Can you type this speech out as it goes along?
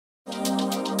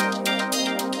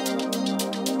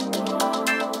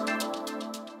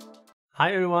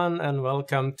Hi everyone and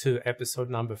welcome to episode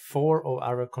number 4 of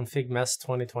our ConfigMas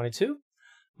 2022.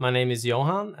 My name is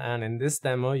Johan and in this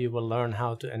demo you will learn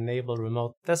how to enable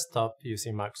remote desktop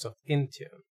using Microsoft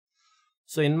Intune.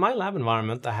 So in my lab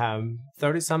environment I have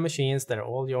 30 some machines that are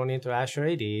all joined into Azure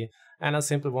AD, and I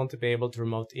simply want to be able to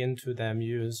remote into them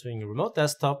using a remote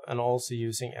desktop and also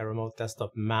using a remote desktop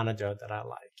manager that I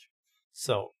like.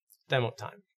 So demo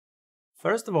time.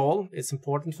 First of all, it's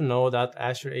important to know that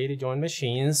Azure AD joined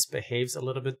machines behaves a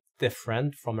little bit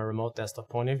different from a remote desktop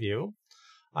point of view.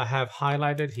 I have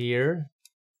highlighted here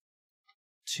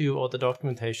 2 of the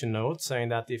documentation notes saying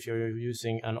that if you're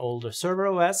using an older server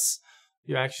OS,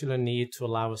 you actually need to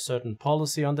allow a certain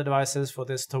policy on the devices for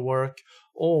this to work,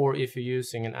 or if you're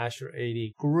using an Azure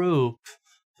AD group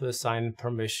to assign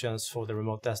permissions for the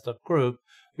remote desktop group,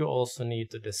 you also need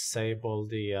to disable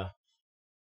the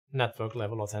network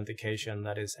level authentication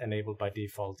that is enabled by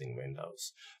default in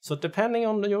Windows. So depending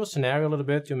on your scenario a little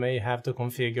bit, you may have to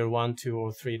configure 1, 2,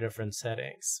 or 3 different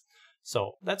settings.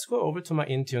 So let's go over to my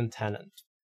Intune tenant.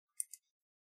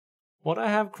 What I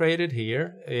have created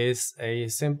here is a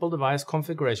simple device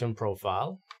configuration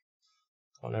profile.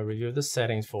 I'm going to review the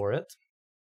settings for it.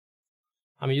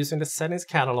 I'm using the settings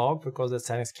catalog because the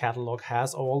settings catalog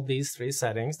has all these 3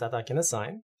 settings that I can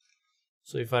assign.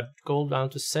 So if I go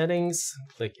down to settings,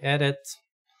 click edit,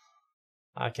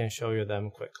 I can show you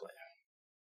them quickly.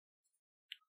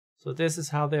 So this is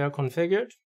how they are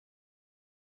configured.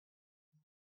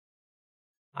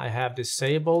 I have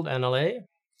disabled NLA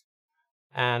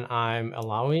and I'm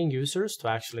allowing users to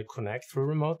actually connect through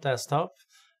remote desktop.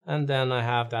 And then I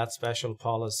have that special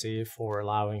policy for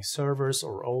allowing servers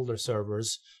or older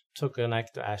servers to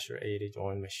connect to Azure AD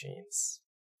joined machines.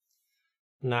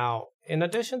 Now, in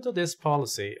addition to this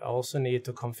policy, I also need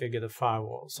to configure the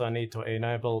firewall. So I need to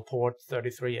enable port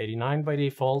 3389 by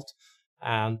default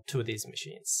and to these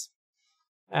machines.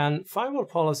 And firewall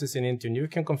policies in Intune you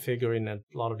can configure in a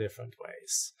lot of different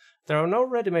ways. There are no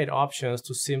ready-made options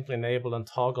to simply enable and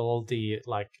toggle the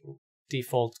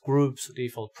default groups,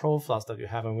 default profiles that you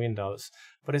have in Windows,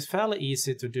 but it's fairly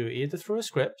easy to do either through a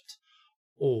script,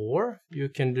 or you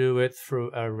can do it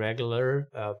through a regular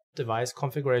device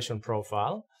configuration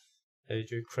profile.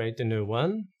 You create a new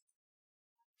one,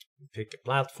 you pick a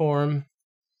platform,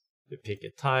 you pick a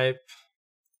type,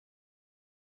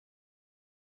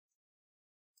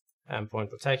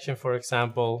 endpoint protection for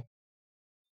example,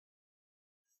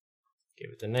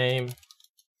 give it a name,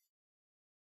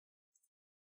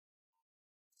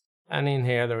 and in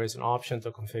here there is an option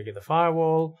to configure the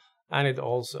firewall, and it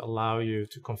also allows you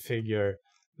to configure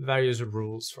various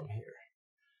rules from here.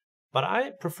 But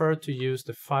I prefer to use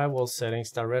the firewall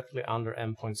settings directly under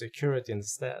endpoint security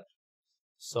instead.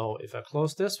 So if I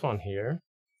close this one here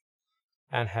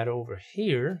and head over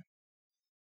here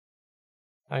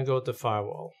and go to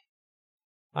firewall,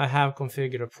 I have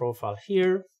configured a profile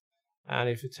here, and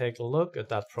if you take a look at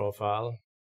that profile,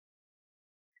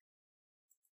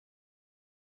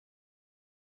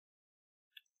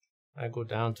 I go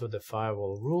down to the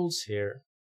firewall rules here.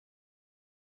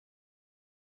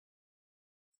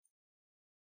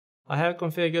 I have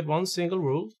configured one single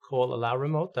rule called allow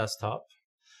remote desktop.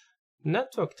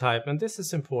 Network type, and this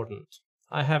is important,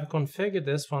 I have configured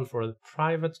this one for a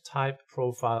private type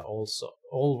profile also,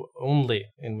 only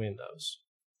in Windows,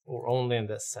 or only in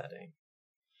this setting.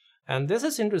 And this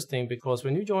is interesting because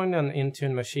when you join an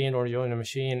Intune machine or join a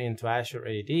machine into Azure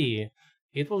AD,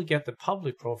 it will get the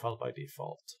public profile by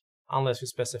default, unless you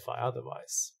specify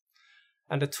otherwise.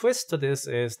 And the twist to this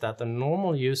is that the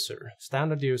normal user,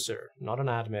 standard user, not an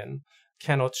admin,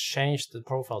 cannot change the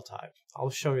profile type. I'll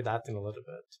show you that in a little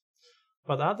bit.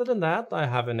 But other than that, I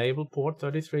have enabled port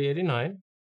 3389,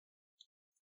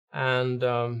 and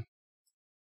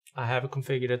I have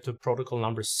configured it to protocol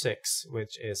number 6,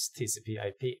 which is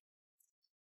TCP/IP.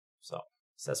 So it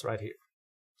says right here,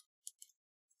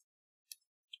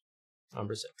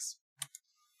 number 6.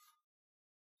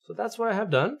 So that's what I have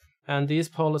done. And these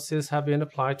policies have been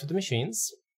applied to the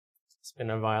machines. It's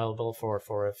been available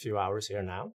for a few hours here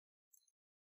now.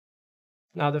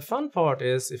 Now the fun part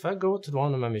is if I go to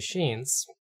one of my machines,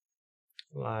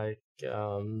 like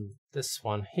this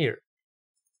one here,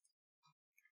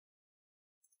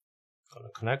 I'm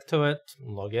going to connect to it,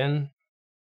 log in.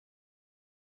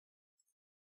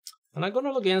 And I'm going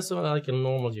to log in so like a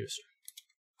normal user,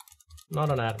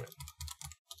 not an admin.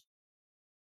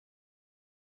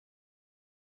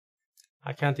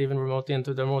 I can't even remote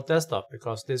into the remote desktop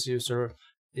because this user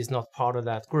is not part of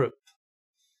that group.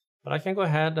 But I can go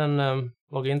ahead and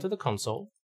log into the console.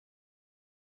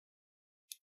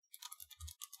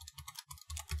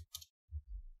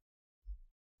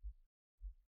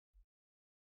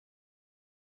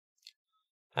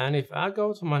 And if I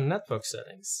go to my network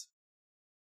settings,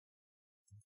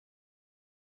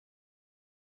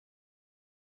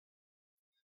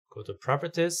 go to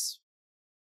properties,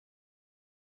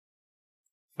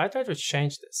 if I try to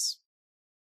change this,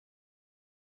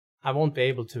 I won't be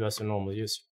able to as a normal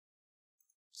user.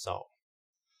 So,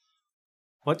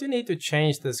 what you need to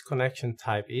change this connection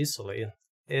type easily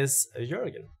is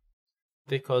Jürgen,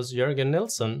 because Jürgen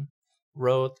Nilsson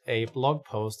wrote a blog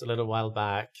post a little while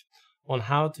back on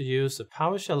how to use a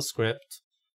PowerShell script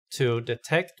to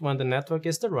detect when the network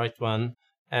is the right one,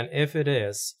 and if it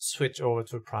is, switch over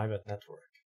to a private network.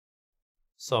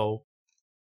 So,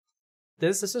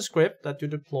 this is a script that you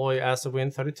deploy as a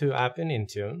Win32 app in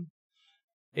Intune.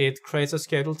 It creates a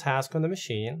scheduled task on the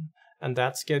machine, and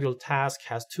that scheduled task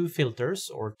has two filters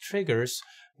or triggers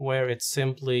where it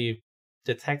simply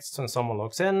detects when someone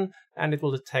logs in, and it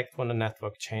will detect when the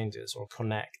network changes or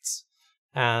connects.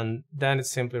 And then it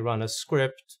simply runs a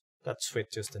script that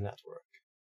switches the network.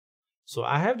 So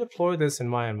I have deployed this in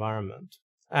my environment,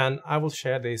 and I will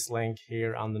share this link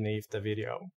here underneath the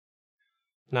video.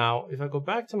 Now, if I go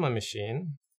back to my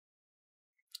machine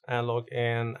and log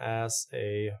in as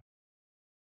a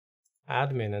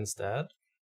admin instead,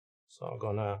 so I'm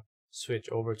gonna switch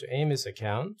over to Amy's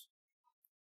account.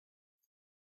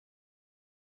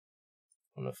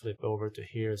 I'm gonna flip over to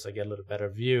here so I get a little better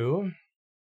view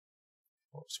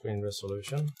of screen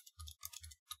resolution.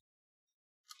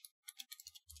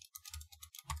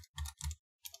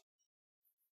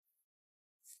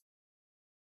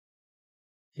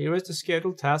 Here is the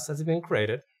scheduled task that's been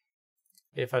created.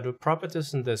 If I do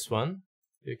properties in this one,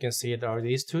 you can see there are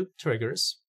these two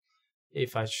triggers.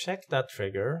 If I check that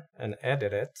trigger and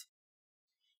edit it,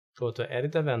 go to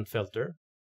Edit Event Filter,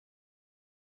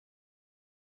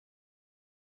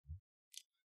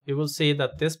 you will see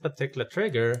that this particular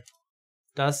trigger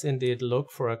does indeed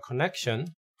look for a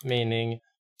connection, meaning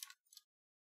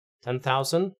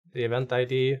 10,000, the event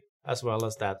ID, as well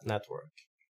as that network.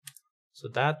 So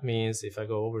that means if I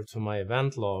go over to my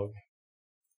event log,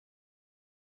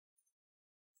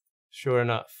 sure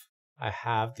enough, I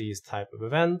have these type of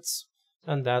events,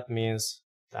 and that means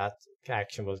that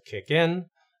action will kick in,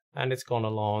 and it's going to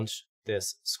launch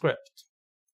this script,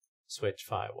 switch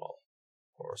firewall,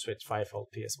 or switch firewall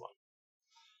PS1.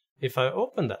 If I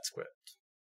open that script,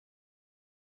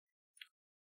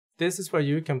 this is where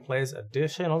you can place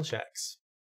additional checks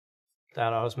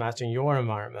that are matching your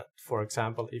environment. For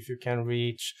example, if you can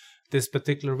reach this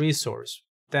particular resource,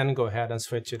 then go ahead and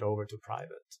switch it over to private.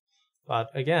 But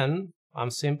again,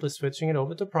 I'm simply switching it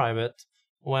over to private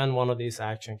when one of these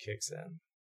action kicks in.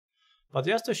 But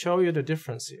just to show you the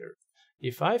difference here,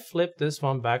 if I flip this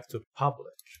one back to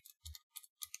public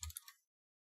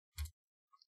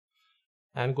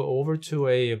and go over to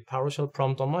a PowerShell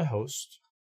prompt on my host,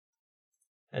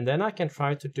 and then I can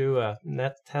try to do a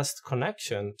net test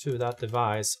connection to that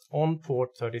device on port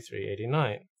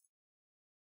 3389.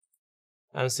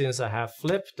 And since I have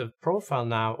flipped the profile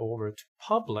now over to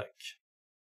public,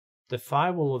 the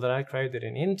firewall that I created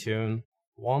in Intune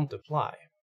won't apply.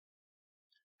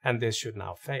 And this should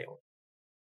now fail.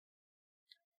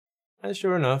 And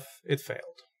sure enough, it failed.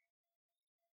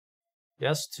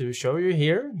 Just to show you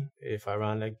here, if I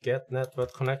run a get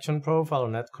network connection profile or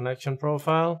net connection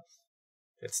profile,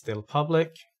 it's still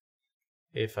public.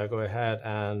 If I go ahead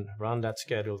and run that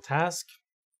scheduled task,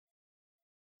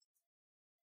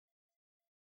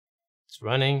 it's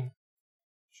running,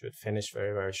 should finish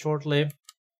very, very shortly.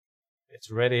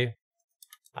 It's ready.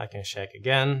 I can check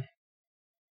again.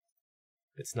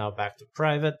 It's now back to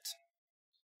private.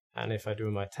 And if I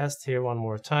do my test here one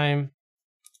more time,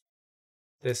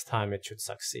 this time it should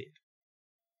succeed.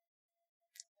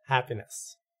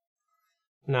 Happiness.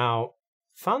 Now,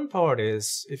 fun part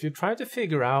is, if you try to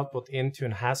figure out what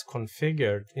Intune has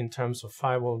configured in terms of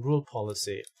firewall rule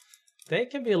policy, they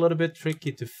can be a little bit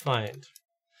tricky to find.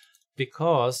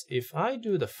 Because if I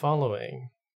do the following,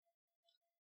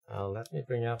 let me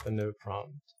bring up a new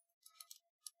prompt.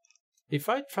 If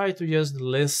I try to just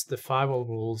list the firewall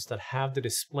rules that have the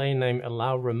display name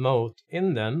allow remote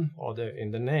in them, or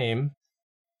in the name,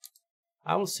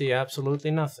 I will see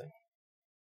absolutely nothing.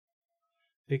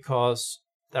 Because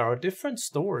there are different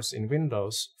stores in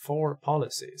Windows for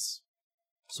policies.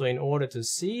 So in order to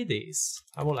see these,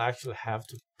 I will actually have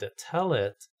to tell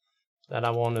it that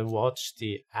I want to watch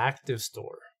the active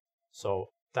store. So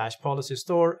dash policy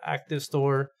store, active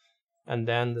store, and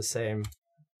then the same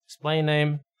display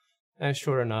name. And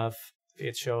sure enough,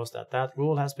 it shows that that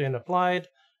rule has been applied,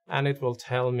 and it will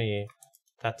tell me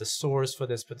that the source for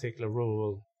this particular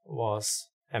rule was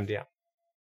MDM.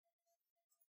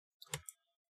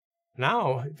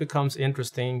 Now it becomes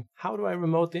interesting, how do I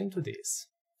remote into these?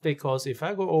 Because if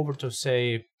I go over to,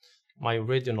 say, my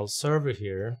original server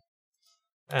here,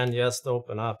 and just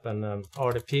open up an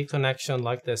RDP connection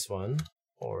like this one,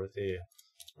 or the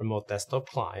remote desktop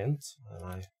client, and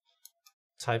I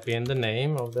type in the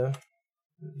name of the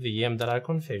VM that I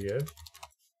configured,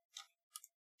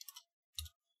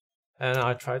 and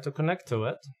I try to connect to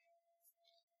it.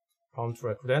 Prompt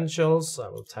for credentials, I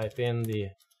will type in the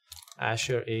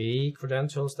Azure AE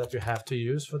credentials that you have to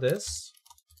use for this.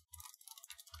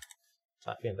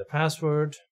 Type in the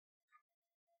password,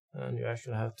 and you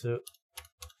actually have to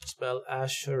spell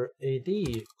Azure AD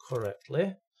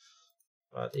correctly,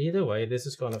 but either way this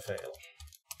is going to fail.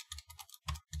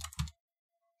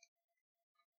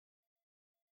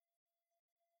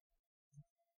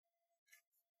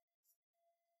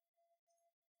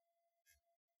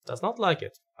 Does not like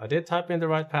it. I did type in the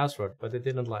right password, but it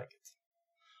didn't like it.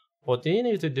 What you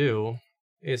need to do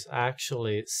is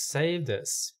actually save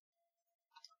this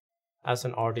as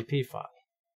an RDP file.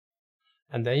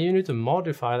 And then you need to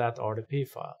modify that RDP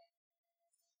file.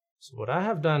 So what I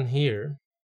have done here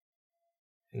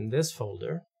in this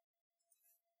folder,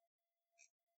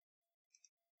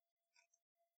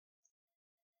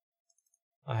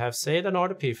 I have saved an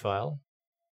RDP file.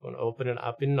 I'm going to open it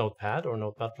up in Notepad or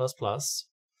Notepad++.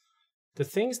 The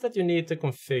things that you need to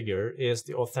configure is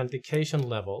the authentication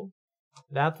level.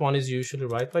 That one is usually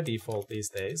right by default these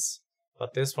days,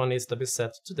 but this one needs to be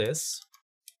set to this,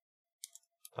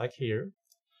 like here.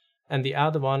 And the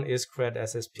other one is Cred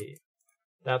SSP.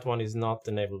 That one is not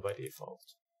enabled by default.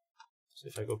 So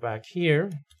if I go back here,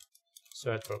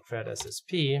 search for Cred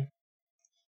SSP,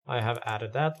 I have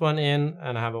added that one in,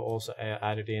 and I have also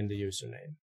added in the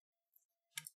username.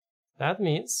 That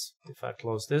means if I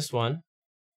close this one,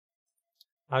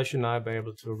 I should now be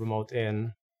able to remote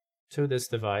in to this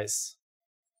device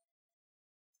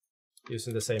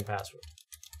using the same password.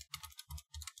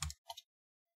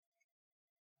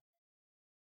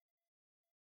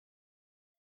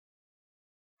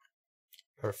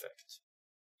 Perfect.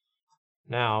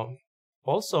 Now,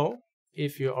 also,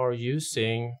 if you are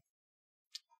using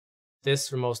this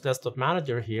remote desktop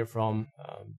manager here from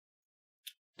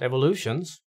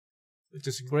Devolutions, which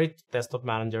is a great desktop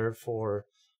manager for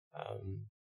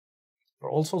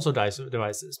all sorts of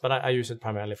devices, but I use it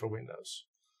primarily for Windows.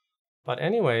 But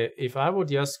anyway, if I would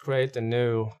just create a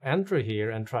new entry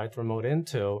here and try to remote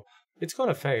into, it's going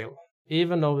to fail,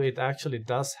 even though it actually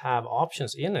does have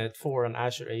options in it for an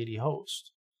Azure AD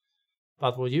host.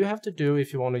 But what you have to do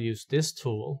if you want to use this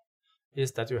tool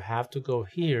is that you have to go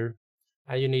here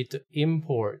and you need to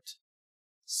import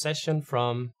session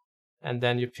from, and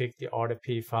then you pick the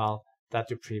RDP file that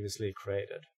you previously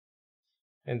created.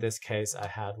 In this case, I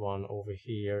had one over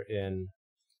here in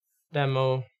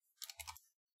demo,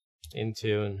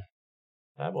 Intune.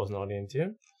 That was not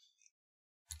Intune.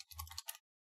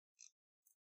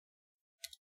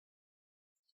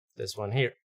 This one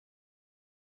here.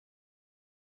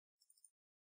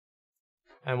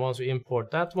 And once we import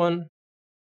that one,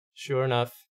 sure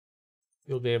enough,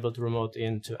 you'll be able to remote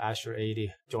into Azure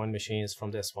AD join machines from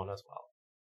this one as well.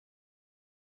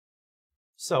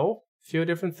 So, few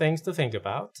different things to think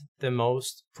about. The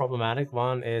most problematic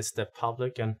one is the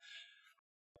public and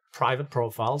private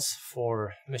profiles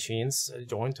for machines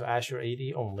joined to Azure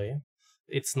AD only.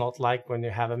 It's not like when you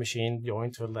have a machine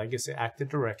joined to a legacy Active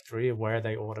Directory where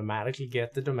they automatically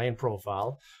get the domain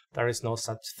profile. There is no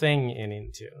such thing in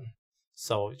Intune.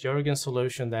 So Jürgen's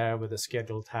solution there with a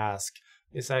scheduled task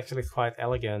is actually quite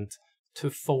elegant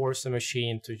to force a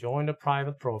machine to join a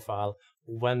private profile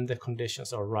when the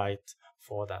conditions are right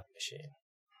for that machine.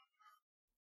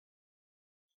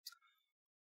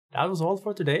 That was all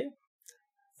for today.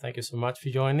 Thank you so much for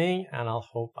joining, and I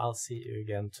hope I'll see you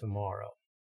again tomorrow.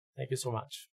 Thank you so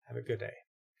much. Have a good day.